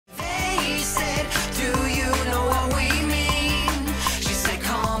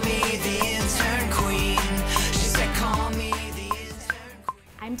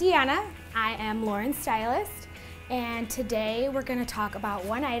Deanna. I am Lauren's stylist, and today we're going to talk about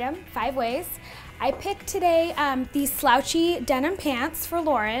one item, 5 ways. I picked today these slouchy denim pants for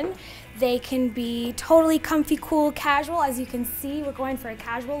Lauren. They can be totally comfy, cool, casual. As you can see, we're going for a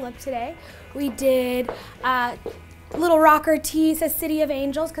casual look today. We did little rocker tee, says City of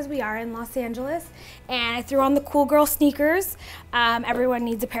Angels, because we are in Los Angeles. And I threw on the cool girl sneakers. Everyone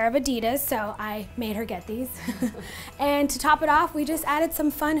needs a pair of Adidas, so I made her get these. And to top it off, we just added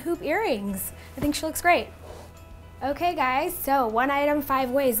some fun hoop earrings. I think she looks great. Okay guys, so one item,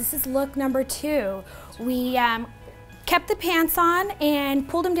 5 ways. This is look number 2. We kept the pants on and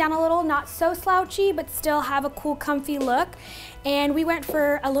pulled them down a little, not so slouchy, but still have a cool, comfy look. And we went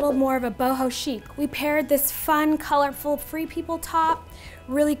for a little more of a boho chic. We paired this fun, colorful Free People top,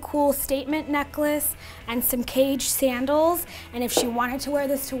 really cool statement necklace, and some cage sandals. And if she wanted to wear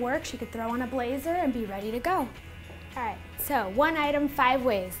this to work, she could throw on a blazer and be ready to go. All right, so one item, 5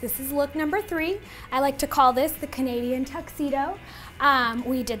 ways. This is look number 3. I like to call this the Canadian tuxedo.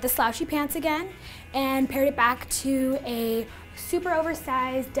 We did the slouchy pants again and paired it back to a super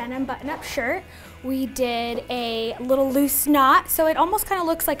oversized denim button-up shirt. We did a little loose knot, so it almost kind of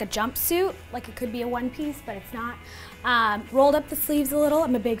looks like a jumpsuit, like it could be a one-piece, but it's not. Rolled up the sleeves a little.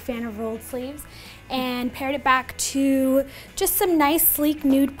 I'm a big fan of rolled sleeves. And paired it back to just some nice, sleek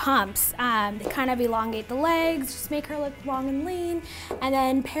nude pumps. They kind of elongate the legs, just make her look long and lean. And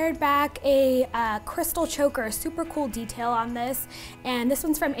then paired back a crystal choker, a super cool detail on this. And this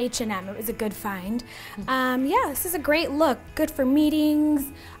one's from H&M. It was a good find. Yeah, this is a great look. Good for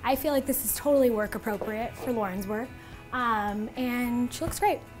meetings. I feel like this is totally work appropriate for Lauren's work. And she looks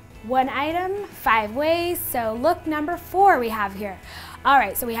great. One item, 5 ways. So look number 4 we have here. All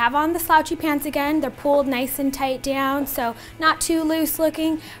right, so we have on the slouchy pants again. They're pulled nice and tight down, so not too loose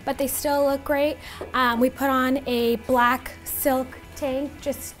looking, but they still look great. We put on a black silk tank,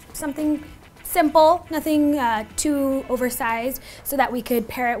 just something simple, nothing too oversized, so that we could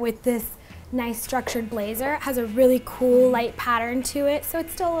pair it with this nice structured blazer. It has a really cool light pattern to it, so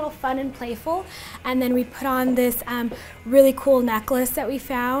it's still a little fun and playful. And then we put on this really cool necklace that we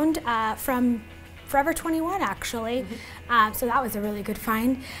found from Forever 21 actually. So that was a really good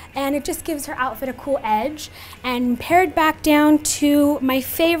find. And it just gives her outfit a cool edge. And paired back down to my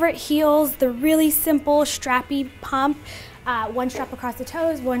favorite heels, the really simple strappy pump. One strap across the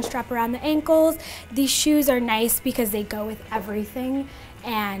toes, one strap around the ankles. These shoes are nice because they go with everything,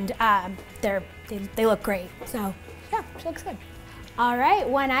 and they look great. So yeah, she looks good. All right,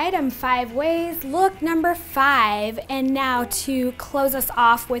 one item, 5 ways. Look number 5, and now to close us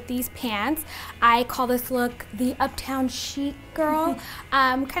off with these pants, I call this look the Uptown Chic Girl.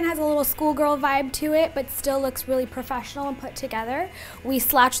 Kind of has a little schoolgirl vibe to it, but still looks really professional and put together. We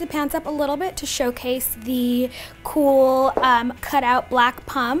slouched the pants up a little bit to showcase the cool cutout black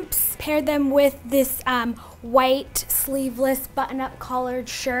pumps. Paired them with this white sleeveless button-up collared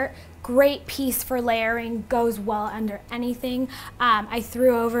shirt. Great piece for layering, goes well under anything. I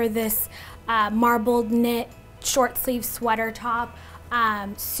threw over this marbled knit short sleeve sweater top.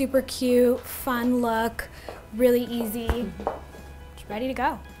 Super cute, fun look, really easy. Ready to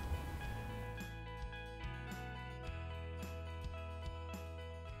go.